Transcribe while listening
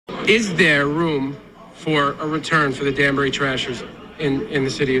Is there room for a return for the Danbury Trashers in the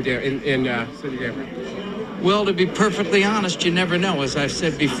city of Danbury? Well, to be perfectly honest, you never know. As I've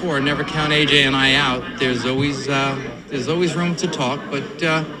said before, never count AJ and I out. There's always room to talk, but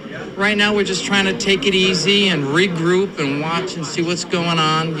right now we're just trying to take it easy and regroup and watch and see what's going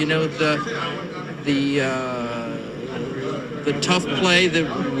on. You know, the tough play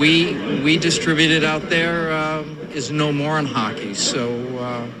that we distributed out there is no more in hockey.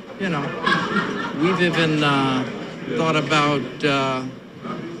 So you know, we've even thought about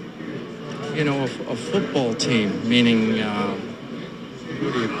you know, a football team, meaning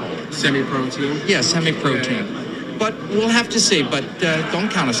What do you call it? Semi-pro team? Yeah, semi-pro team. But we'll have to see. But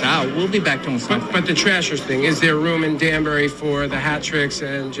don't count us out. We'll be back doing something. But the Trashers thing, is there room in Danbury for the Hat Tricks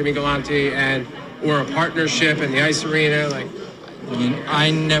and Jimmy Galante or a partnership in the ice arena? Like,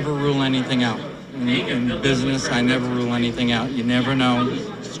 I never rule anything out. In business, I never rule anything out. You never know.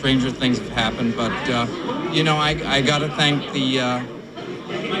 Stranger things have happened. But, you know, I got to thank the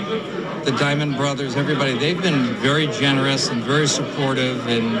Diamond Brothers, everybody. They've been very generous and very supportive.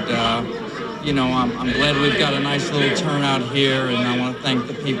 And, you know, I'm glad we've got a nice little turnout here. And I want to thank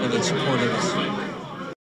the people that supported us.